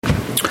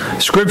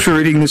Scripture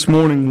reading this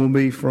morning will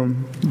be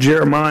from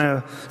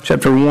Jeremiah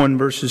chapter 1,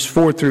 verses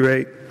 4 through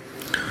 8.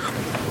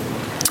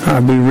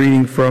 I'll be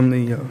reading from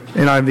the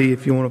NIV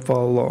if you want to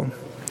follow along.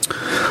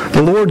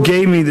 The Lord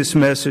gave me this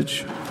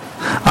message.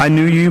 I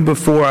knew you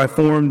before I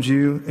formed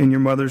you in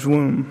your mother's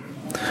womb.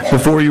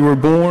 Before you were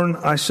born,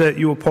 I set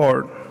you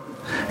apart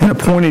and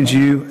appointed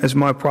you as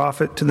my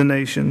prophet to the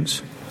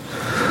nations.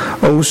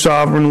 O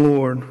sovereign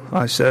Lord,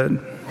 I said,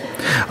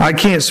 I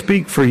can't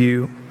speak for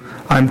you.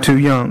 I'm too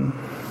young.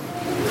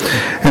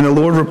 And the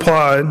Lord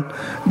replied,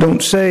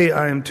 don't say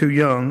I am too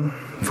young,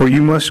 for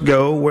you must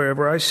go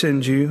wherever I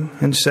send you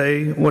and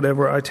say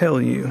whatever I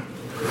tell you.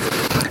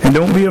 And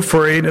don't be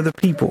afraid of the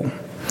people,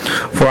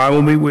 for I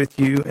will be with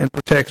you and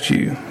protect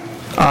you.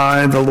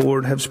 I, the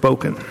Lord, have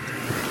spoken.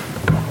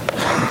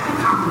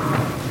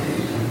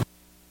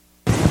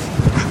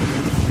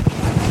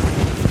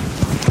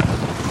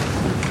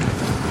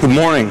 Good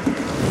morning.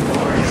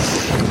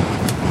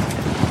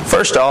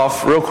 First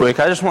off, real quick,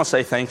 I just want to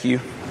say thank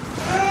you.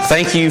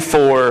 Thank you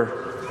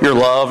for your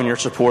love and your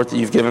support that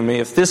you've given me.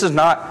 If you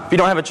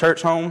don't have a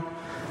church home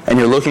and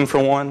you're looking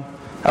for one,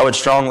 I would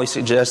strongly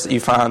suggest that you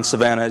find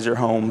Savannah as your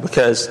home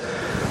because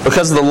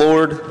of the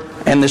Lord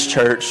and this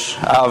church.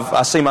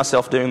 I see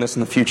myself doing this in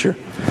the future.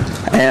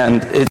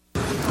 And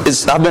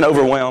I've been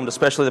overwhelmed,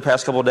 especially the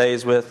past couple of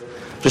days, with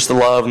just the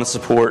love and the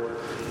support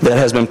that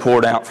has been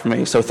poured out for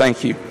me. So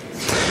thank you.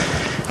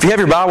 If you have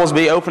your Bibles,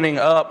 be opening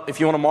up. If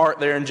you want to mark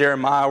there in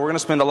Jeremiah, we're going to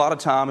spend a lot of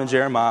time in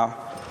Jeremiah.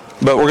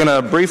 But we're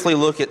going to briefly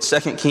look at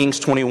 2 Kings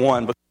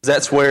 21 because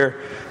that's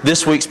where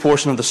this week's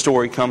portion of the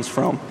story comes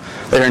from.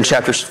 There in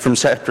chapter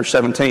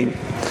 17.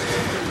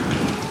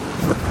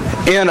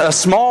 In a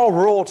small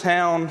rural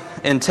town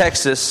in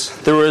Texas,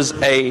 there was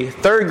a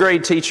third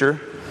grade teacher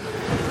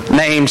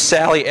named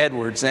Sally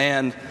Edwards.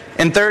 And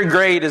in third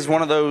grade is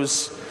one of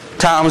those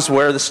times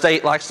where the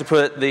state likes to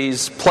put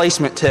these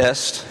placement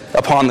tests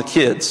upon the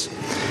kids.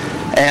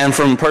 And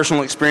from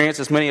personal experience,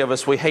 as many of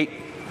us, we hate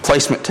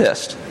placement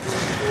tests.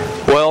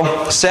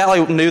 Well,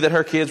 Sally knew that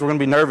her kids were going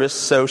to be nervous,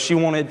 so she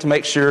wanted to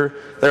make sure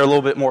they're a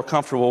little bit more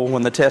comfortable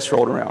when the test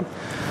rolled around.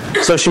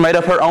 So she made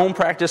up her own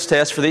practice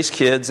test for these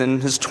kids,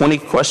 and his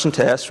 20-question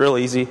test, real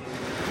easy.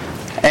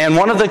 And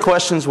one of the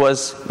questions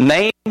was,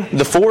 name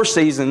the 4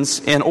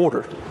 seasons in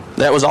order.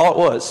 That was all it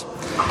was.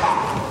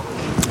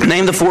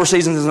 Name the 4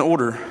 seasons in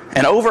order.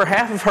 And over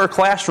half of her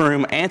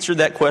classroom answered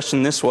that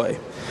question this way.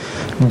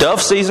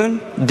 Dove season,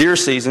 deer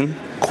season,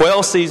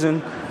 quail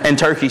season, and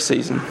turkey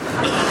season.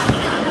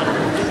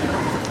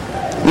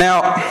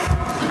 Now,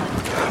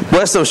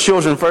 bless those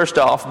children first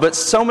off, but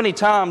so many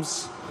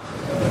times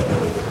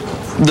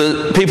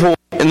the people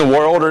in the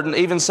world, or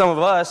even some of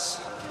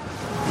us,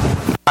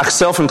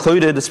 myself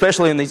included,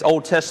 especially in these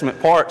Old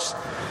Testament parts,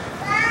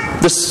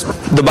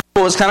 the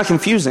Bible is kind of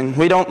confusing.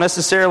 We don't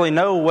necessarily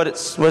know what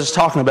it's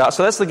talking about.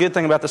 So that's the good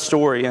thing about the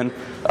story. And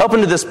up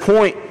until this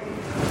point,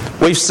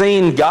 we've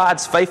seen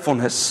God's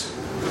faithfulness.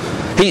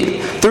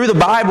 Through the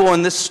Bible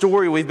and this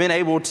story, we've been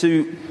able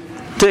to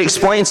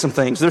explain some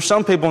things. There's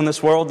some people in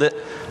this world that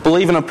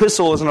believe an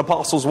epistle is an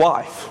apostle's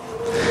wife.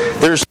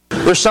 There's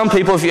some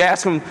people, if you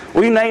ask them,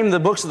 will you name the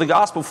books of the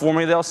gospel for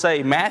me? They'll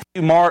say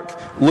Matthew, Mark,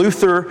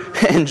 Luther,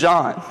 and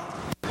John.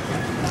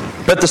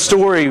 But the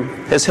story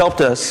has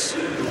helped us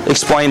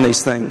explain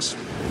these things.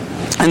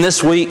 And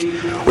this week,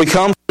 we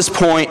come to this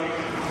point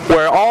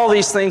where all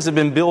these things have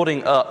been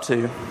building up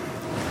to.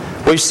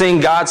 We've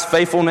seen God's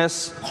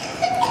faithfulness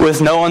with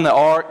Noah and the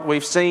ark.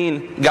 We've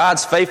seen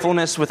God's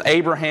faithfulness with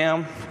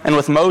Abraham and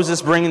with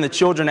Moses bringing the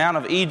children out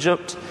of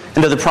Egypt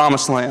into the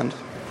promised land.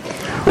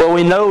 Well,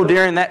 we know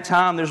during that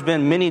time there's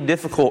been many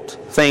difficult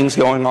things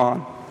going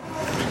on.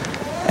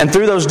 And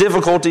through those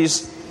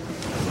difficulties,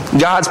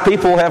 God's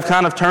people have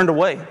kind of turned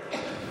away.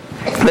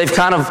 They've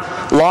kind of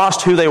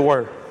lost who they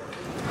were.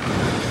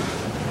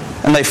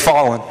 And they've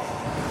fallen.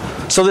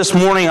 So this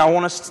morning I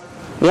want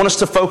us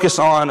to focus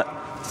on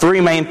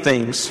 3 main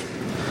things.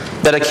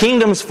 That a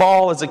kingdom's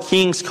fall is a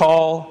king's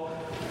call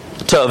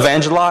to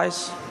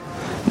evangelize.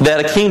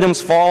 That a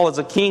kingdom's fall is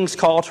a king's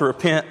call to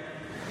repent.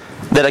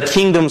 That a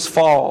kingdom's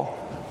fall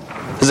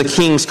is a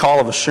king's call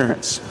of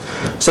assurance.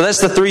 So that's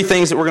the 3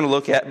 things that we're going to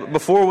look at. But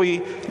before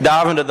we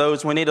dive into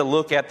those, we need to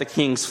look at the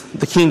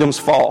kingdom's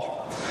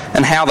fall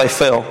and how they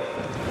fell.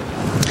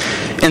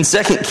 In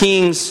 2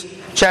 Kings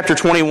chapter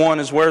 21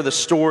 is where the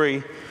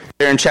story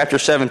there in chapter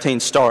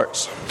 17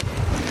 starts.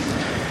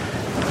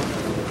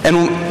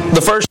 And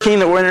the first king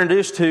that we're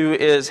introduced to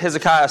is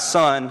Hezekiah's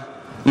son,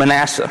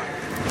 Manasseh.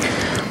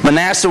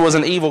 Manasseh was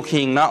an evil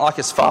king, not like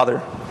his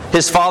father.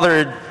 His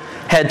father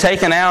had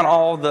taken out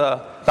all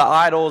the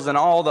idols and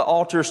all the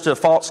altars to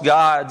false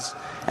gods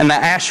and the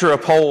Asherah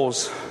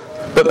poles.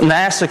 But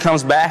Manasseh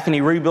comes back and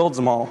he rebuilds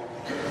them all.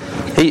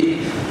 He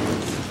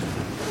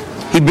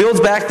builds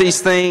back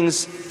these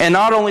things, and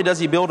not only does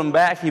he build them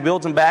back, he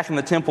builds them back in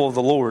the temple of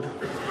the Lord.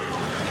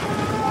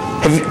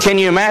 Can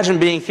you imagine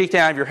being kicked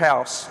out of your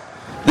house?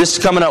 This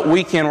coming up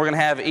weekend, we're going to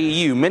have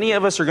EU. Many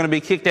of us are going to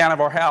be kicked out of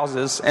our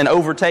houses and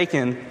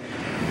overtaken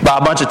by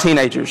a bunch of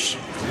teenagers.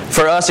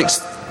 For us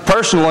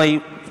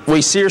personally,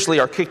 we seriously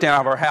are kicked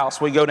out of our house.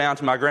 We go down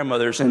to my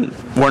grandmother's and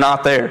we're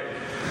not there.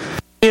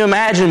 Can you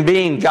imagine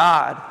being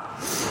God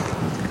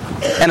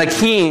and a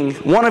king,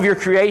 one of your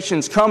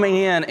creations, coming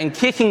in and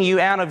kicking you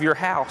out of your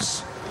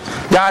house?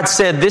 God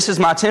said, "This is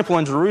my temple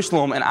in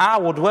Jerusalem, and I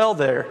will dwell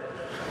there."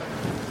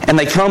 And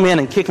they come in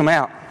and kick him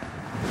out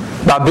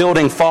by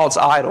building false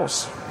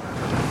idols.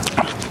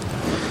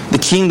 The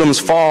kingdom's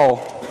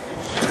fall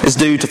is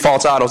due to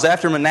false idols.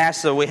 After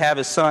Manasseh, we have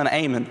his son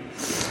Amon.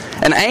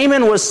 And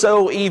Amon was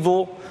so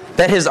evil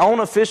that his own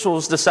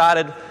officials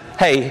decided,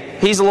 hey,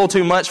 he's a little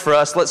too much for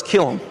us, let's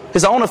kill him.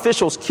 His own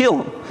officials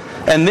kill him.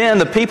 And then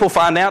the people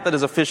find out that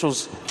his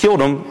officials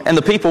killed him, and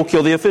the people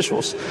kill the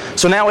officials.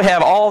 So now we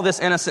have all this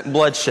innocent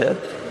bloodshed,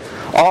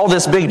 all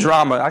this big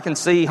drama. I can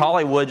see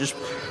Hollywood just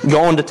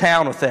going to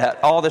town with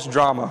that, all this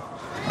drama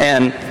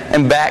and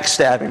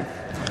backstabbing.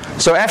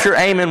 So after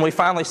Amon, we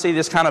finally see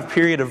this kind of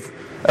period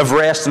of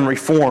rest and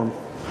reform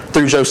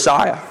through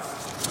Josiah.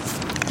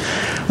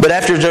 But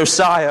after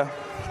Josiah,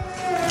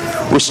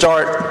 we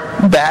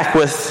start back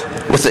with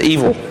the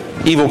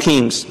evil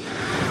kings.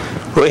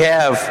 We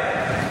have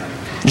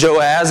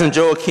Joaz and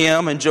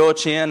Joachim and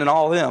Joachim and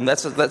all of them.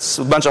 That's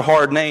a bunch of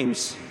hard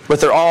names, but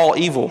they're all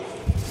evil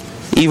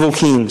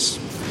kings.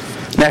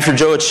 And after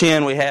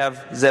Joachim, we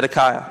have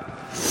Zedekiah.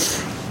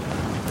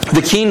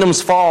 The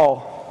kingdom's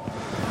fall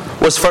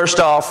was first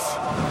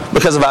off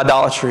because of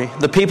idolatry.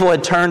 The people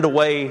had turned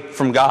away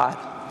from God.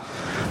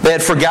 They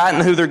had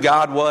forgotten who their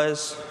God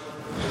was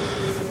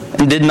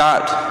and did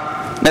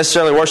not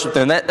necessarily worship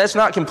them. That's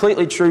not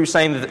completely true,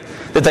 saying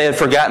that they had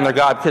forgotten their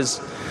God, because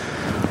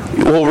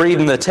we'll read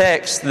in the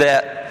text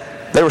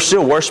that they were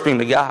still worshiping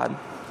the God.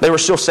 They were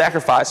still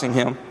sacrificing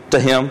to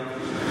Him.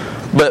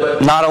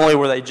 But not only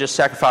were they just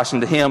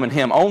sacrificing to Him and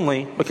Him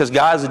only, because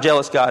God is a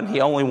jealous God and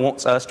He only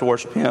wants us to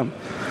worship Him.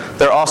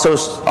 They're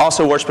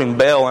also worshiping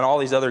Baal and all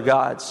these other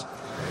gods.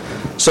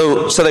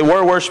 So they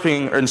were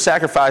worshiping and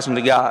sacrificing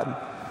to God,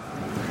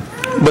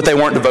 but they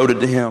weren't devoted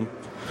to Him.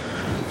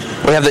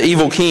 We have the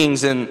evil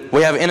kings and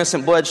we have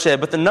innocent bloodshed.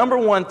 But the number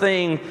one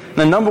thing,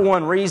 the number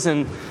one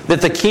reason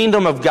that the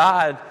kingdom of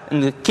God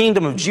and the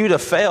kingdom of Judah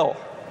fell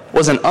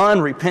was an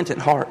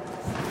unrepentant heart.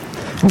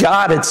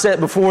 God had set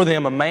before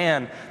them a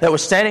man that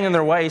was standing in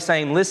their way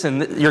saying,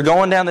 listen, you're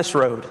going down this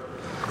road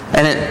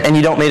and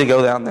you don't need to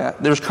go down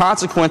that. There's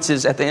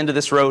consequences at the end of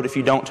this road if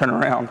you don't turn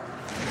around.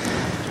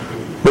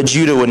 But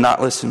Judah would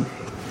not listen.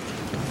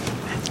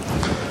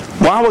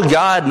 Why would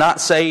God not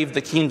save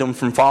the kingdom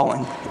from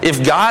falling?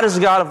 If God is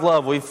a God of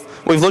love, we've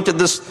looked at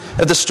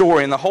the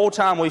story, and the whole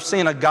time we've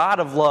seen a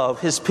God of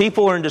love. His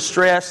people are in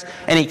distress,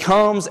 and He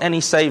comes and He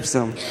saves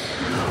them.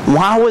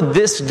 Why would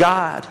this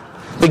God,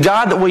 the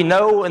God that we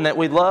know and that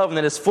we love and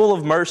that is full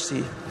of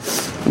mercy,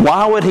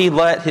 why would He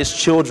let His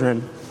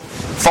children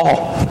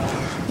fall,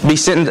 be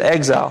sent into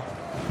exile,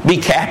 be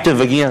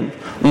captive again?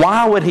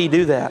 Why would He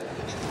do that?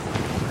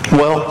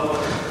 Well,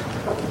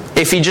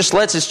 if He just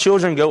lets His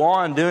children go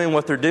on doing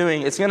what they're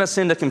doing, it's going to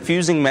send a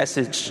confusing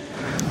message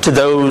to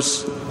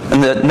those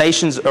and the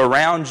nations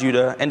around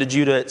Judah and to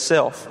Judah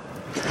itself.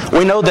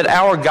 We know that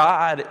our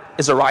God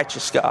is a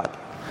righteous God,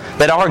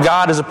 that our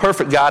God is a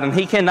perfect God, and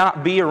He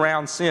cannot be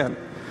around sin.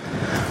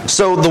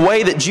 So the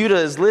way that Judah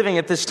is living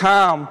at this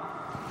time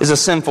is a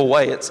sinful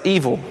way. It's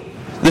evil.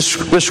 The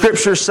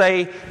scriptures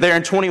say there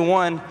in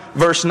 21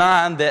 verse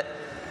 9 that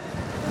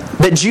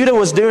Judah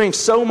was doing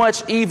so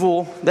much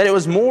evil that it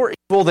was more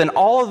evil than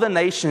all of the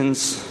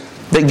nations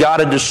that God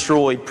had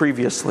destroyed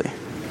previously.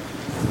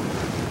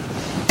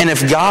 And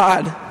if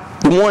God,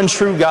 the one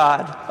true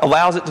God,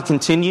 allows it to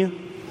continue,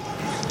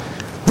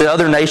 the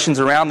other nations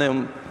around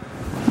them,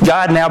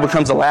 God now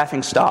becomes a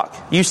laughingstock.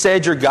 You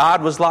said your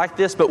God was like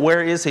this, but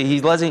where is He?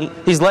 He's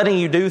letting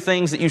you do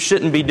things that you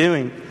shouldn't be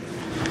doing.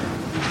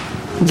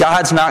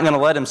 God's not going to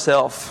let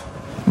Himself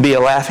be a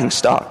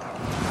laughingstock.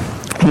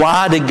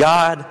 Why did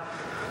God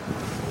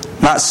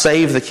not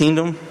save the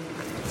kingdom?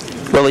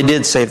 Well, He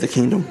did save the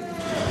kingdom.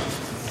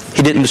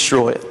 He didn't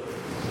destroy it.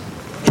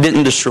 He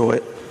didn't destroy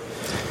it.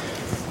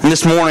 And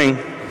this morning,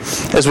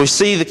 as we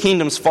see the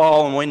kingdom's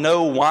fall and we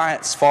know why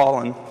it's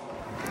fallen,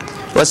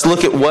 let's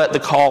look at what the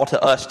call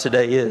to us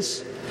today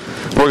is.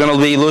 We're going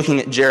to be looking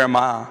at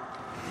Jeremiah.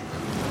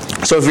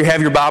 So if you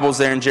have your Bibles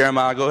there in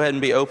Jeremiah, go ahead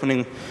and be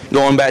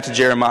going back to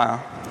Jeremiah.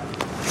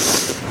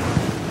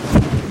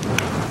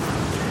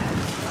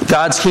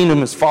 God's kingdom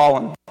has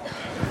fallen,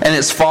 and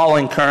it's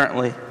falling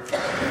currently.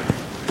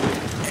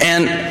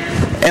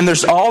 And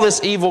there's all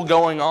this evil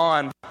going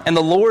on, and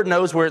the Lord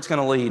knows where it's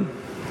going to lead.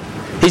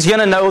 He's going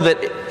to know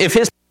that if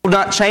His people do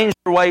not change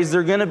their ways,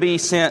 they're going to be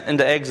sent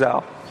into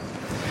exile.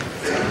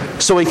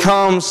 So He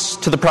comes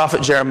to the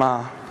prophet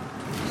Jeremiah,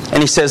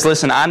 and he says,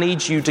 listen, I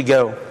need you to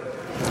go.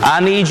 I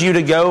need you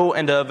to go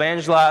and to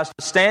evangelize,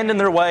 to stand in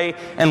their way,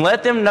 and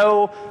let them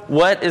know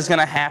what is going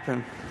to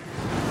happen.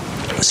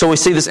 So we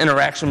see this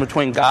interaction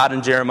between God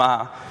and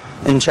Jeremiah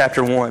in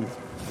chapter 1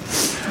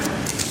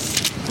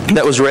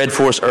 that was read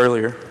for us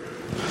earlier.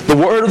 The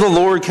word of the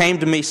Lord came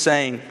to me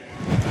saying,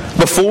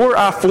 Before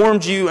I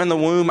formed you in the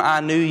womb, I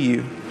knew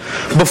you.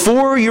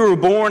 Before you were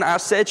born, I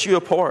set you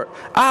apart.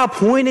 I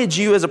appointed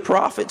you as a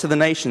prophet to the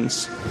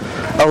nations.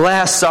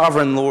 Alas,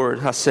 sovereign Lord,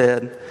 I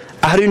said,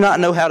 I do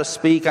not know how to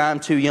speak. I am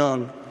too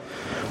young.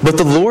 But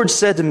the Lord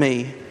said to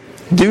me,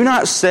 do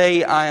not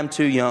say I am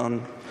too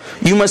young.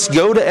 You must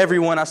go to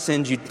everyone I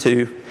send you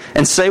to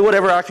and say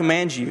whatever I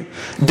command you.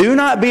 Do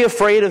not be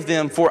afraid of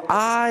them, for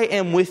I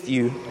am with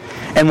you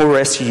and will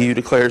rescue you,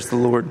 declares the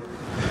Lord.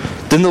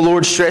 Then the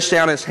Lord stretched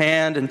out His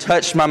hand and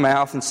touched my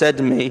mouth and said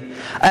to me,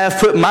 I have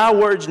put my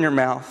words in your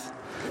mouth.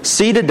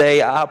 See,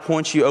 today I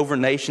appoint you over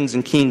nations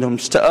and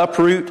kingdoms to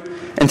uproot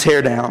and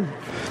tear down,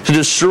 to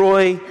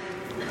destroy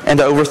and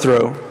to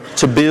overthrow,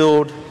 to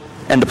build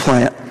and to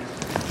plant.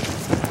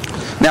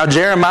 Now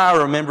Jeremiah,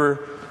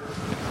 remember,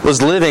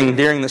 was living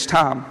during this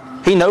time.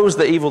 He knows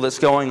the evil that's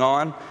going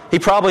on. He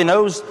probably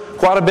knows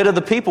quite a bit of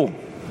the people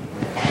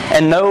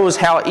and knows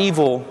how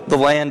evil the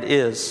land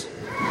is.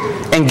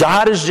 And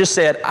God has just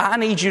said, I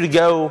need you to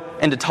go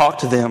and to talk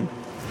to them.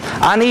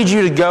 I need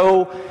you to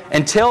go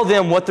and tell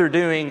them what they're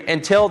doing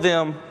and tell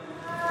them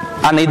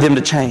I need them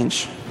to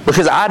change.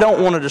 Because I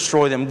don't want to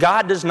destroy them.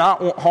 God does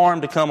not want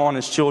harm to come on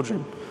His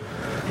children.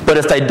 But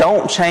if they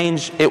don't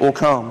change, it will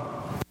come.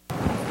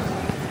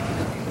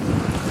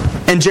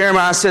 And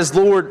Jeremiah says,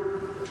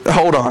 Lord,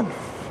 hold on.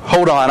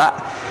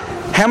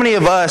 How many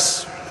of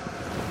us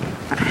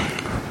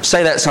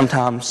say that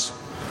sometimes?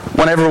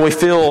 Whenever we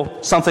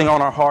feel something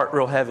on our heart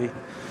real heavy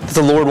that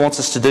the Lord wants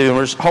us to do. And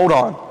we're just, hold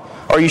on.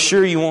 Are you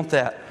sure you want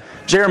that?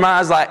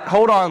 Jeremiah's like,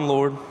 hold on,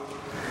 Lord.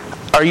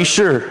 Are you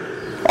sure?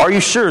 Are you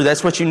sure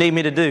that's what you need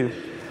me to do?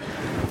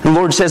 And the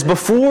Lord says,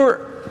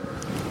 before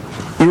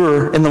you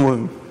were in the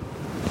womb,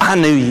 I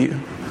knew you.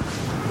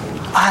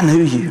 I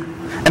knew you.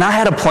 And I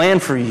had a plan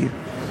for you.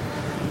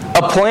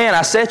 A plan.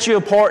 I set you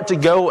apart to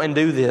go and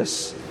do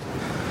this.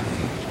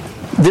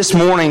 This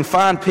morning,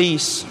 find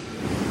peace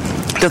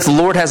that the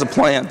Lord has a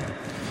plan.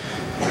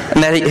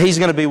 And that He's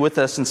going to be with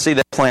us and see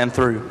that plan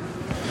through.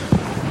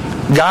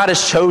 God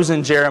has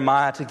chosen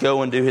Jeremiah to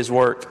go and do His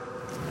work.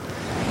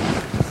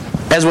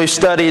 As we've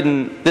studied,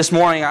 and this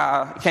morning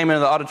I came into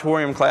the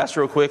auditorium class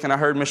real quick and I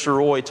heard Mr.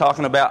 Roy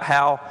talking about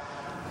how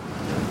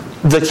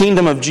the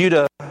kingdom of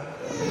Judah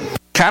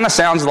kind of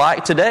sounds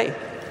like today.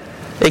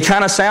 It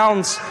kind of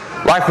sounds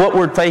like what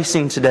we're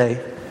facing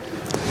today.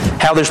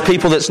 How there's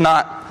people that's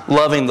not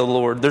loving the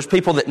Lord. There's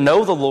people that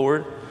know the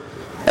Lord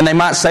and they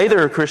might say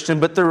they're a Christian,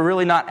 but they're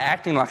really not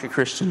acting like a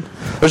Christian.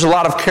 There's a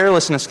lot of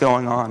carelessness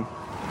going on.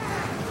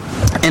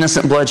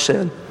 Innocent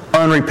bloodshed,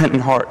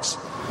 unrepentant hearts.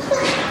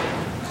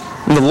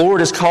 And the Lord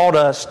has called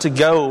us to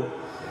go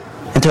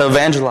and to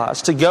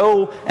evangelize, to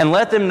go and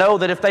let them know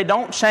that if they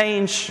don't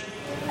change,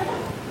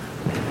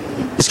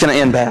 it's going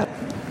to end bad.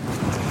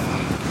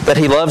 That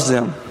He loves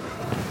them.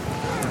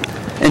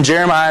 And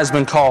Jeremiah has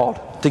been called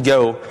to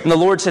go. And the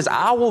Lord says,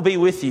 I will be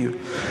with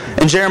you.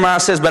 And Jeremiah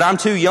says, but I'm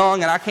too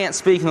young and I can't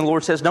speak. And the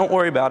Lord says, don't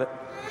worry about it.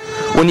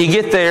 When you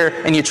get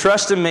there and you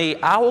trust in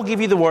me, I will give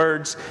you the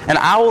words and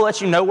I will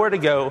let you know where to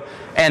go.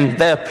 And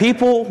the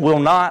people will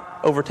not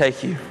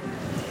overtake you.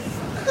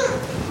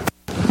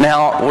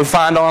 Now, we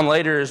find on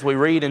later as we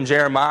read in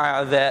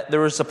Jeremiah that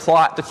there was a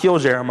plot to kill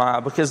Jeremiah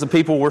because the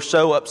people were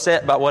so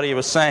upset by what he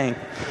was saying,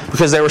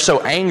 because they were so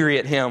angry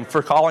at him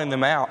for calling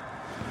them out.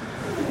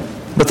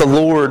 But the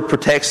Lord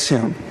protects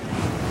him.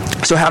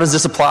 So how does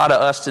this apply to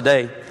us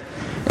today?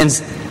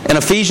 In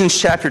Ephesians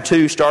chapter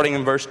 2, starting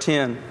in verse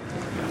 10,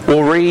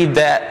 we'll read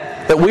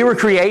that we were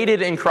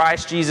created in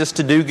Christ Jesus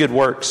to do good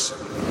works.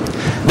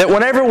 That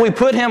whenever we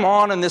put Him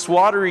on in this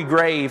watery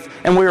grave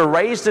and we were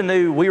raised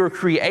anew, we were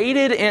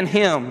created in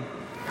Him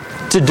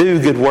to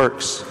do good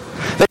works.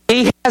 That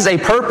He has a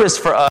purpose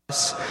for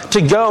us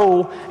to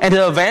go and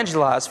to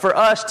evangelize, for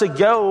us to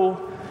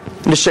go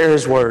and to share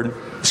His Word.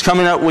 It's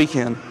coming up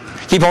weekend.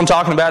 Keep on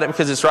talking about it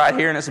because it's right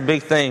here and it's a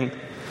big thing.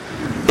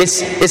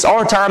 It's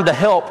our time to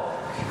help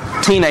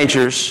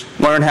teenagers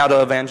learn how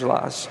to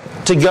evangelize,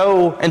 to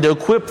go and to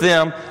equip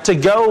them to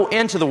go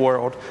into the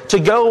world, to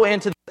go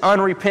into the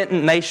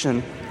unrepentant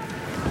nation,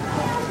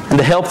 and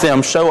to help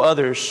them show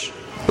others,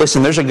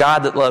 listen, there's a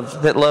God that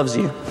loves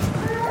you.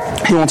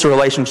 He wants a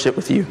relationship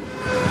with you.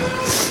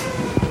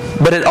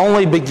 But it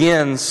only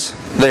begins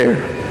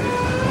there.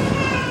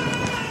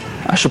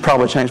 I should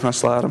probably change my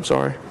slide, I'm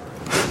sorry.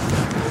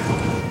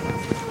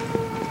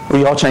 Will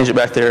you all change it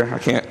back there? I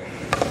can't.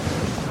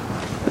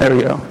 There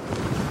we go.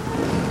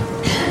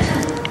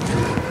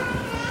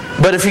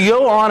 But if you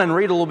go on and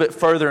read a little bit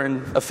further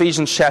in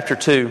Ephesians chapter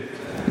 2,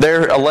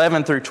 there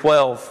 11 through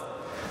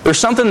 12, there's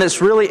something that's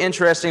really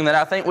interesting that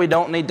I think we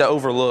don't need to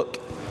overlook.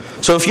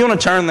 So if you want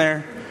to turn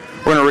there,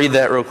 we're going to read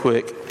that real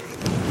quick.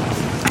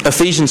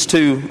 Ephesians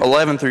 2,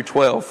 11 through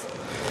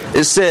 12.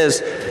 It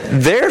says,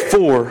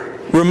 therefore,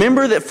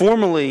 remember that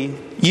formerly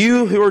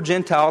you who are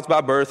Gentiles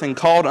by birth and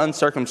called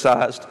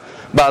uncircumcised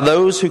by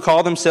those who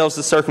call themselves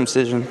the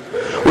circumcision,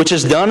 which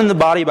is done in the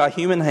body by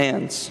human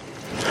hands.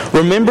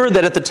 Remember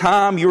that at the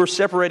time you were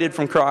separated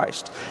from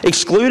Christ,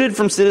 excluded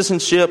from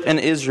citizenship in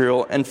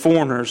Israel and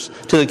foreigners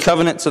to the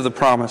covenants of the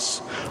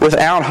promise,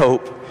 without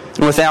hope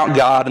and without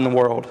God in the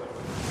world.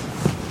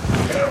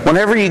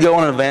 Whenever you go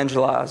and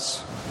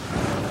evangelize,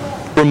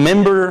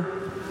 remember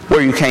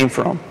where you came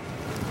from.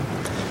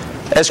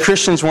 As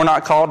Christians, we're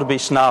not called to be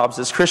snobs.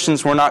 As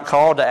Christians, we're not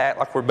called to act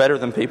like we're better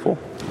than people.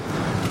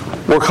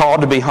 We're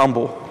called to be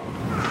humble,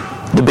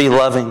 to be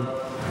loving,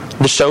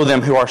 to show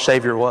them who our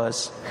Savior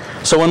was.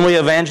 So when we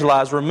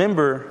evangelize,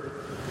 remember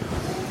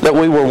that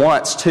we were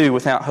once too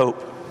without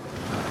hope.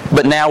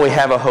 But now we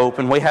have a hope,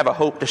 and we have a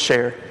hope to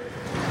share.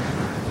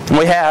 And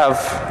we have,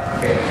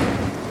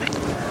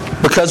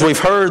 because we've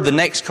heard the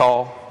next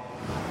call,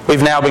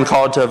 we've now been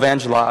called to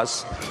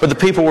evangelize. But the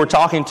people we're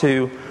talking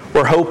to,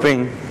 we're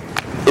hoping,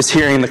 is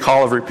hearing the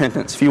call of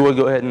repentance. If you would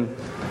go ahead and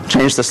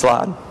change the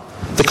slide.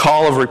 The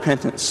call of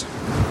repentance.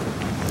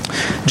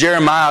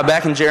 Jeremiah,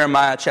 back in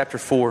Jeremiah chapter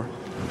 4,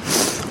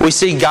 we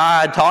see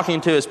God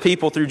talking to His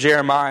people through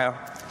Jeremiah,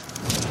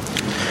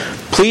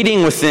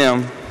 pleading with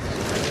them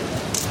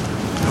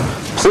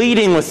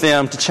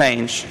to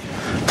change,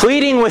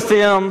 pleading with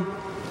them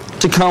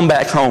to come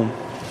back home,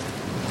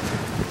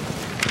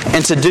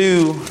 and to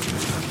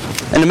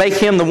make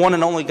Him the one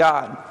and only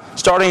God.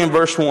 Starting in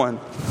verse 1.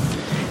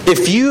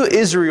 If you,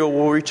 Israel,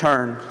 will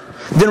return,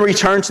 then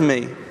return to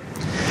me.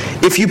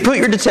 If you put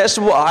your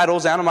detestable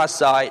idols out of my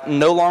sight and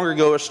no longer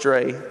go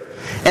astray,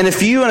 and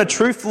if you in a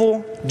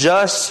truthful,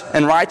 just,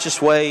 and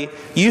righteous way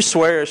you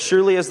swear as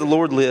surely as the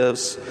Lord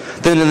lives,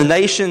 then the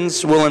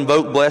nations will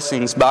invoke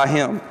blessings by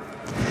Him,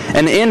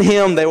 and in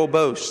Him they will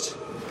boast.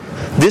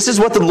 This is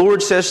what the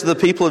Lord says to the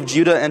people of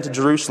Judah and to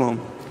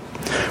Jerusalem.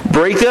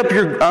 Break up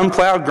your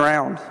unplowed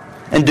ground,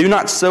 and do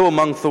not sow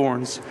among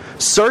thorns.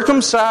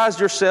 Circumcise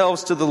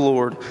yourselves to the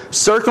Lord.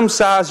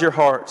 Circumcise your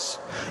hearts,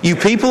 you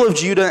people of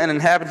Judah and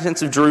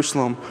inhabitants of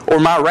Jerusalem, or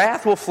my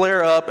wrath will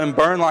flare up and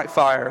burn like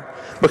fire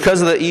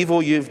because of the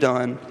evil you've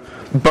done.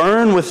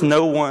 Burn with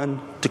no one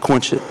to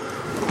quench it.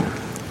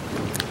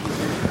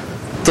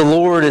 The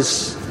Lord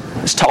is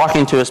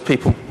talking to His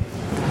people,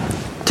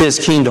 to His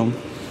kingdom,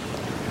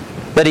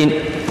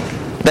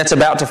 that's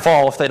about to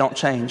fall if they don't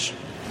change.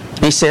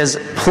 And He says,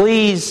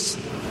 please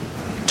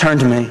turn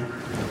to me.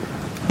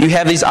 You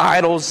have these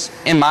idols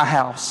in my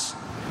house.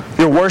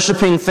 You're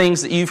worshiping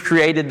things that you've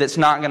created that's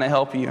not going to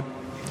help you.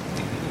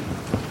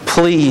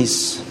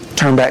 Please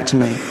turn back to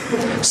me.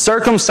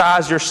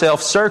 Circumcise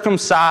yourself.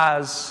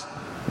 Circumcise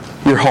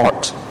your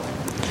heart.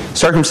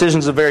 Circumcision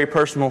is a very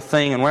personal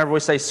thing, and whenever we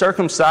say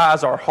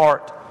circumcise our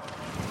heart,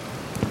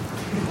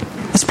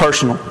 it's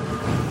personal.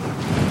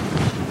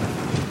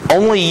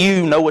 Only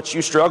you know what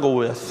you struggle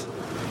with.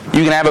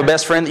 You can have a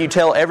best friend that you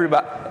tell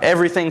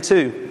everything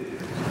to.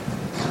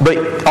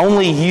 But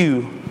only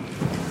you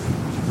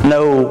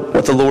know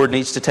what the Lord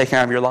needs to take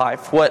out of your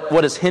life.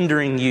 What is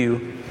hindering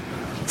you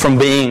from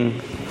being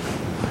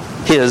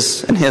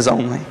His and His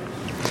only.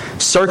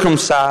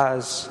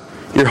 Circumcise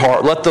your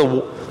heart. Let the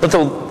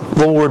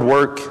Lord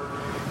work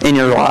in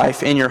your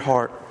life, in your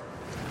heart.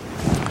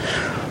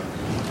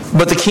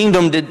 But the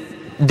kingdom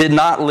did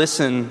not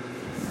listen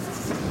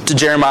to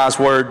Jeremiah's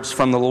words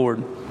from the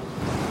Lord.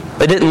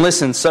 They didn't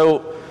listen.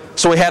 So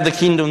we have the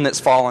kingdom that's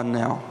fallen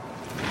now.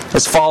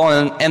 It's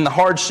fallen, and the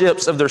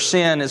hardships of their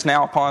sin is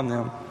now upon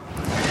them.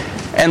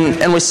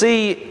 And we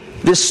see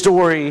this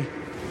story,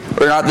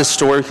 or not this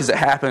story because it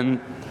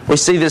happened, we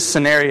see this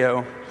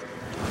scenario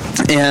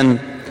in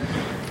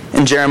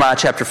Jeremiah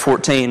chapter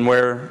 14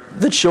 where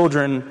the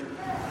children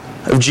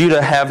of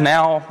Judah have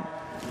now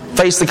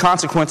faced the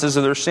consequences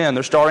of their sin.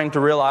 They're starting to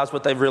realize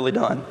what they've really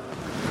done.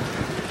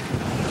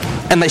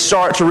 And they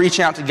start to reach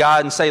out to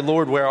God and say,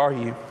 Lord, where are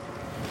you?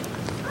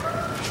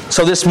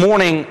 So this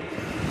morning,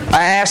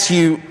 I ask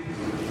you,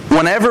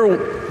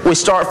 whenever we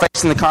start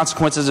facing the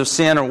consequences of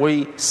sin, or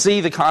we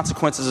see the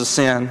consequences of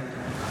sin,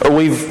 or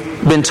we've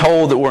been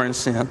told that we're in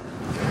sin,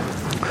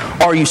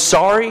 are you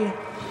sorry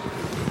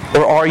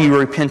or are you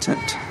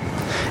repentant?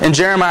 In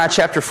Jeremiah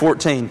chapter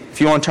 14,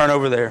 if you want to turn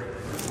over there.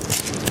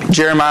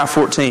 Jeremiah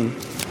 14.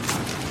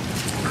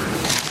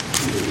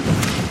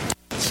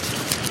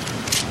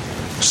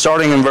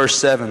 Starting in verse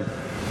 7.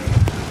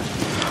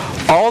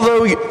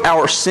 Although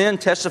our sin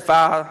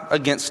testify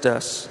against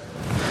us,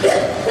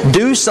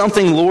 do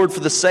something, Lord, for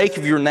the sake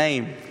of your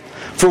name.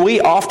 For we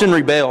often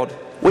rebelled.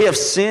 We have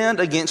sinned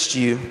against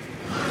you.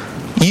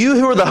 You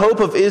who are the hope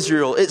of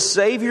Israel, its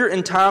Savior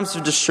in times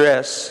of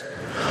distress.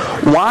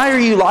 Why are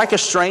you like a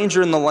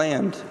stranger in the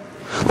land?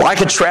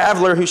 Like a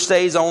traveler who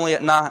stays only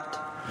at night?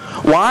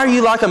 Why are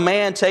you like a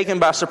man taken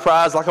by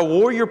surprise, like a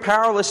warrior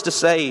powerless to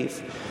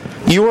save?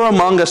 You are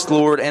among us,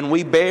 Lord, and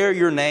we bear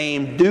your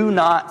name. Do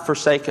not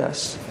forsake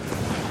us.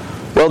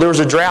 Well, there was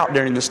a drought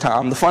during this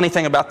time. The funny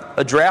thing about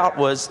a drought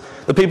was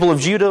the people of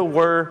Judah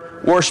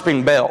were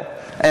worshiping Baal.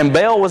 And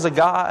Baal was a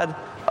god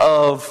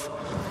of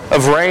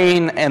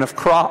rain and of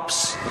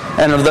crops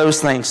and of those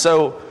things.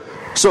 So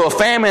a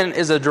famine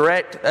is a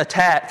direct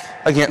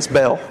attack against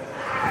Baal.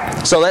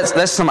 So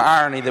that's some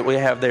irony that we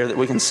have there that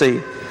we can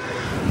see.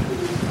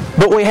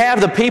 But we have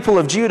the people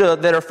of Judah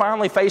that are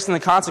finally facing the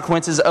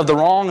consequences of the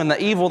wrong and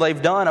the evil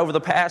they've done over the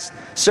past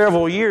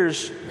several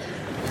years.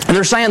 And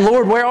they're saying,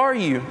 Lord, where are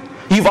you?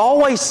 You've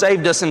always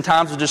saved us in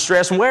times of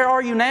distress. And where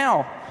are you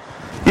now?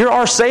 You're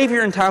our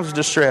Savior in times of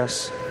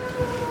distress.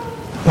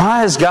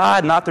 Why is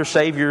God not their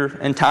Savior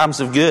in times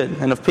of good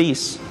and of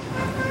peace?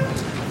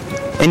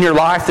 In your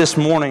life this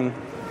morning,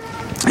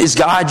 is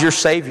God your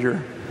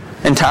Savior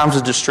in times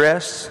of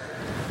distress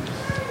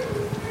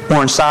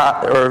or in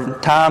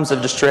times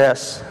of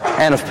distress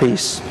and of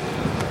peace?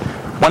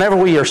 Whenever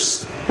we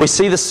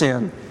see the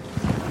sin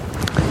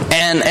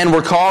and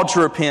we're called to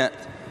repent,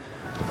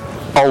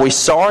 are we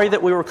sorry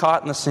that we were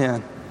caught in the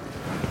sin?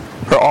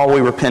 Or are we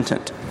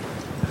repentant?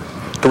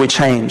 Do we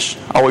change?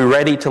 Are we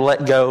ready to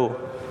let go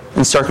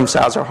and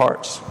circumcise our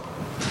hearts?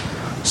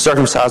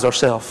 Circumcise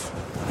ourselves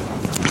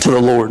to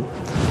the Lord.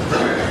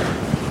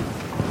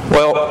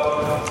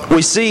 Well,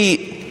 we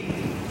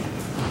see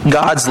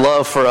God's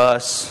love for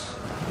us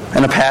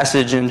in a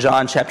passage in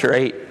John chapter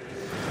 8.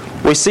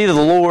 We see that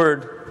the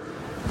Lord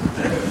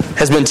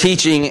has been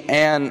teaching,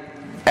 and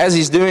as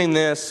He's doing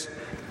this,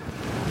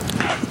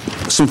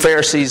 some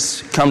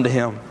Pharisees come to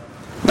Him.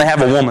 They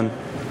have a woman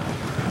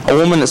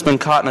that's been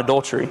caught in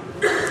adultery.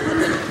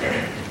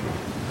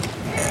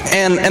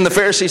 And the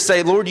Pharisees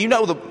say, Lord, you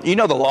know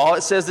the law.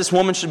 It says this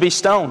woman should be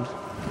stoned.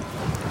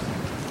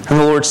 And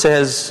the Lord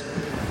says,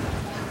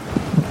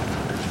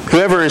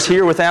 whoever is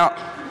here without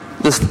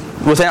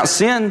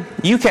sin,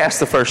 you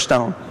cast the first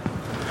stone.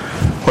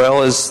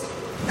 Well, as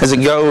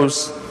it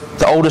goes,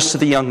 the oldest to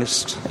the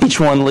youngest, each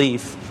one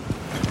leave.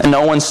 And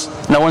no one's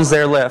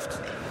there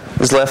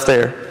is left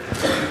there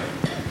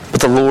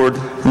but the Lord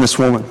and this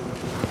woman.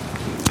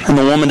 And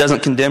the woman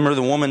doesn't condemn her.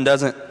 The woman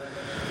doesn't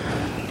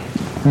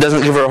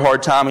give her a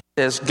hard time. He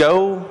says,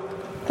 go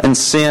and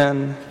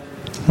sin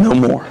no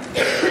more.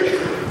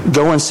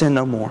 Go and sin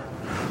no more.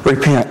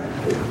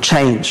 Repent.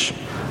 Change.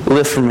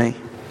 Live for me.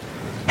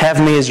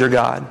 Have me as your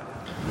God.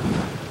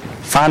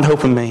 Find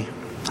hope in me.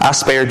 I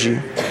spared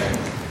you.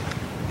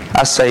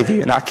 I save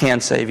you, and I can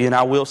save you, and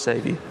I will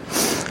save you.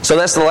 So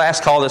that's the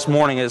last call this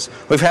morning. Is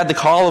we've had the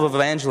call of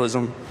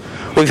evangelism.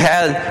 We've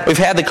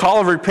had the call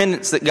of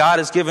repentance that God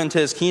has given to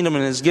His kingdom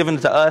and has given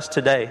to us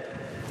today.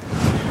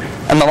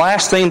 And the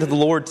last thing that the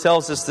Lord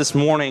tells us this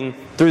morning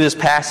through this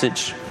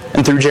passage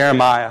and through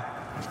Jeremiah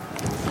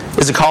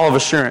is a call of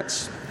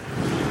assurance.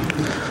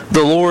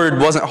 The Lord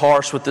wasn't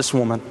harsh with this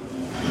woman.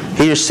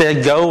 He just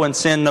said, go and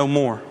sin no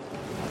more.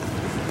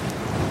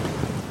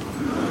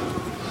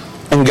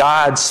 And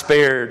God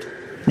spared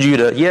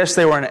Judah. Yes,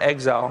 they were in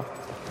exile.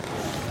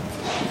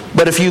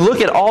 But if you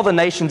look at all the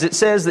nations, it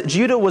says that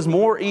Judah was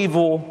more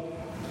evil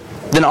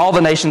than all the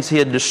nations He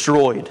had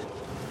destroyed.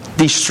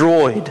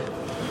 Destroyed.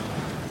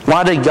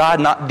 Why did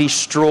God not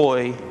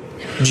destroy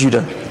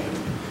Judah?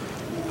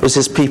 It was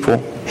His people.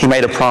 He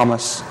made a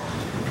promise.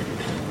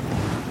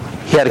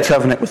 He had a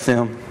covenant with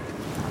them.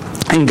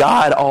 And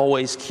God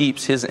always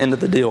keeps His end of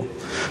the deal.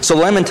 So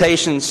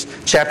Lamentations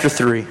chapter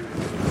 3.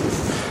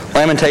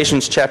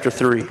 Lamentations chapter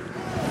 3.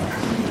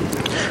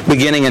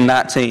 Beginning in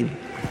 19.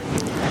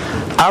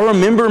 I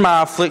remember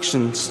my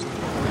afflictions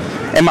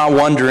and my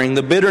wandering,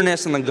 the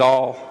bitterness and the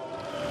gall.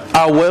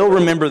 I well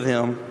remember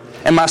them,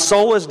 and my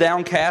soul is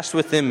downcast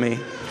within me.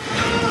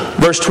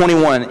 Verse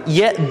 21.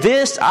 Yet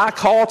this I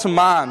call to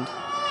mind,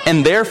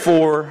 and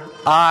therefore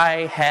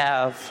I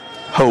have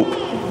hope.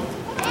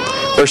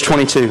 Verse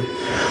 22.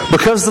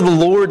 Because of the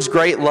Lord's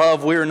great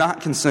love, we are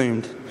not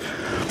consumed.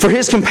 For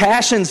His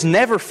compassions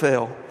never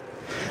fail.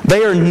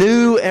 They are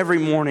new every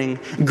morning.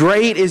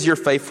 Great is your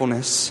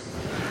faithfulness.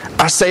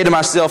 I say to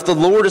myself, the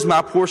Lord is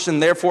my portion,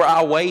 therefore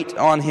I wait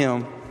on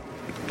Him.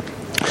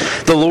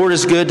 The Lord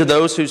is good to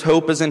those whose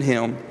hope is in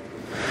Him.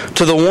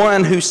 To the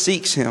one who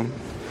seeks Him,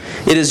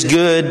 it is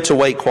good to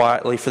wait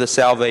quietly for the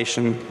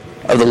salvation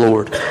of the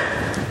Lord.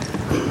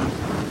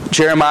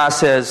 Jeremiah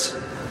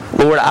says,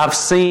 Lord, I've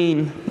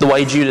seen the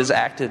way Judah's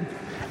acted,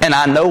 and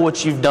I know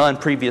what you've done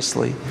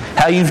previously.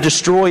 How you've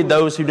destroyed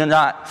those who do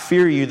not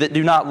fear you, that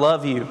do not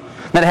love you,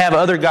 that have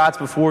other gods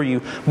before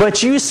you.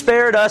 But you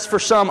spared us for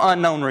some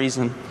unknown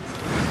reason.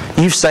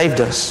 You've saved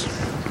us.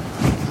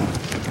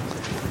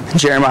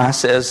 Jeremiah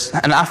says,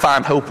 and I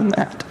find hope in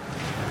that.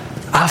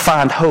 I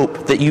find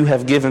hope that you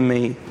have given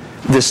me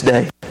this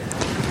day.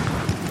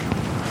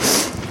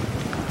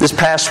 This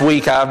past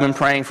week, I've been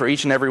praying for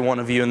each and every one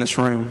of you in this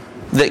room,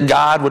 that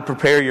God would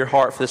prepare your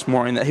heart for this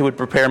morning, that He would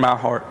prepare my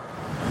heart.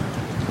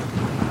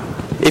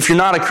 If you're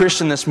not a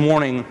Christian this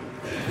morning,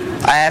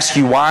 I ask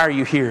you, why are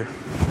you here?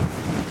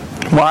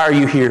 Why are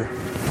you here?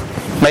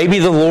 Maybe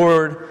the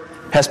Lord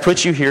has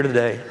put you here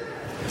today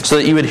so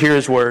that you would hear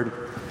His word,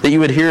 that you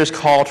would hear His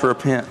call to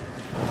repent,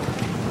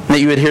 and that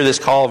you would hear this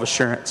call of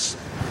assurance.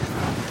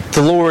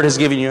 The Lord has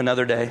given you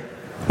another day.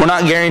 We're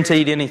not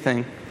guaranteed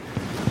anything.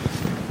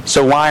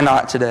 So why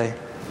not today?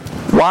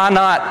 Why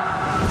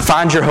not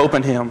find your hope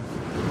in Him?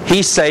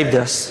 He saved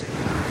us,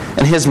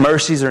 and His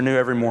mercies are new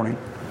every morning.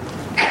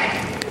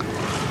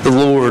 The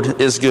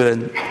Lord is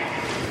good.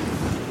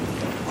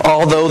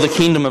 Although the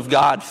kingdom of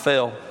God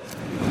fell,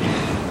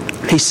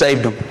 He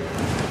saved them.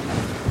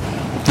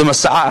 The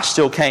Messiah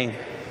still came.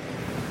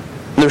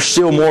 There's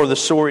still more of the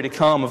story to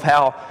come of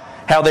how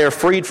they are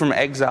freed from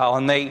exile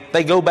and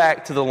they go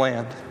back to the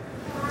land.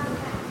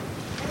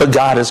 But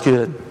God is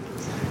good.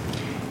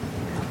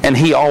 And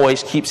He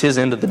always keeps His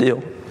end of the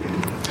deal.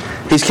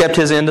 He's kept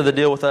His end of the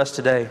deal with us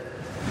today.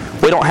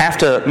 We don't have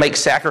to make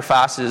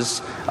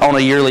sacrifices on a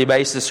yearly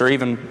basis or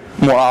even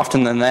more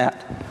often than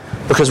that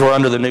because we're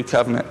under the new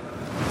covenant.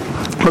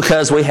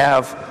 Because we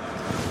have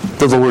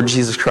the Lord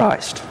Jesus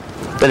Christ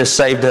that has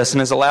saved us and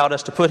has allowed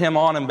us to put Him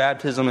on in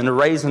baptism and to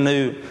raise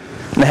anew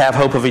and to have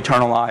hope of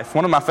eternal life.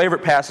 One of my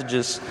favorite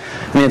passages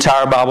in the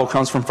entire Bible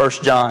comes from 1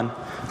 John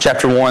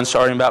chapter 1,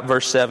 starting about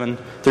verse 7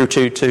 through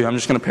 2:2. I'm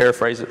just going to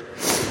paraphrase it.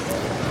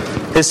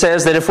 It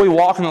says that if we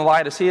walk in the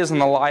light as He is in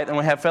the light, then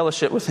we have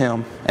fellowship with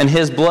Him, and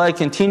His blood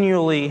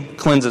continually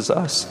cleanses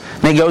us.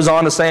 And He goes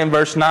on to say in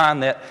verse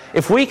 9 that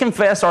if we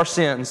confess our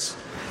sins,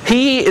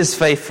 He is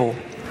faithful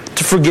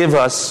to forgive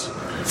us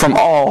from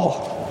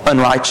all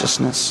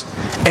unrighteousness.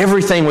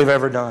 Everything we've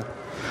ever done.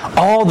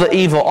 All the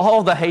evil,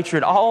 all the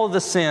hatred, all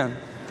the sin.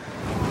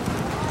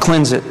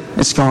 Cleanse it.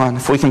 It's gone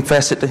if we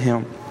confess it to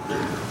Him.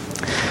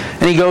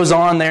 And He goes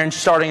on there, and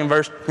starting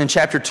in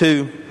chapter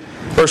 2,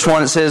 verse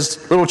 1, it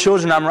says, "Little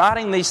children, I'm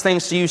writing these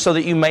things to you so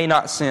that you may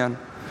not sin.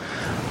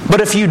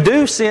 But if you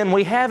do sin,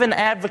 we have an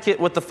advocate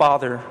with the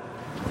Father,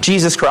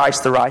 Jesus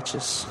Christ the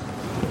righteous,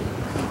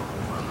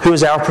 who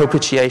is our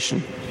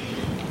propitiation,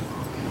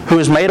 who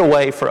has made a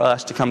way for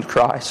us to come to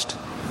Christ.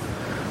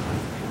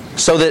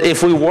 So that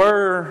if we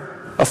were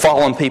a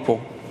fallen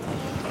people,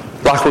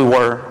 like we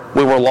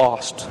were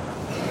lost,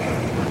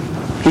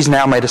 He's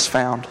now made us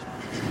found.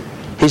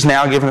 He's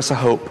now given us a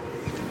hope.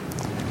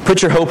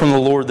 Put your hope in the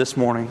Lord this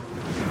morning.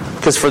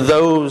 Because for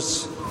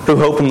those who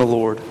hope in the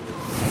Lord,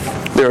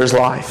 there is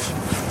life.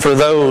 For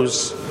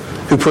those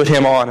who put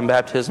Him on in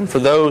baptism, for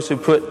those who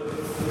put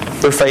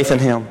their faith in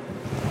Him,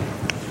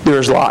 there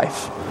is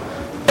life.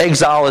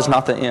 Exile is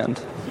not the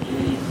end.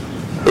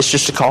 It's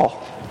just a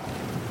call.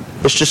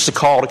 It's just a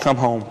call to come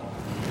home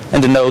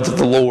and to know that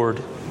the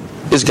Lord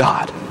is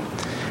God.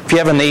 If you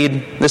have a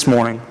need this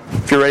morning,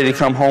 if you're ready to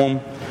come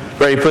home,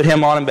 ready to put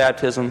Him on in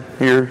baptism,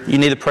 you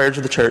need the prayers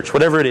of the church,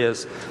 whatever it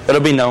is, let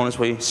it be known as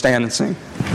we stand and sing.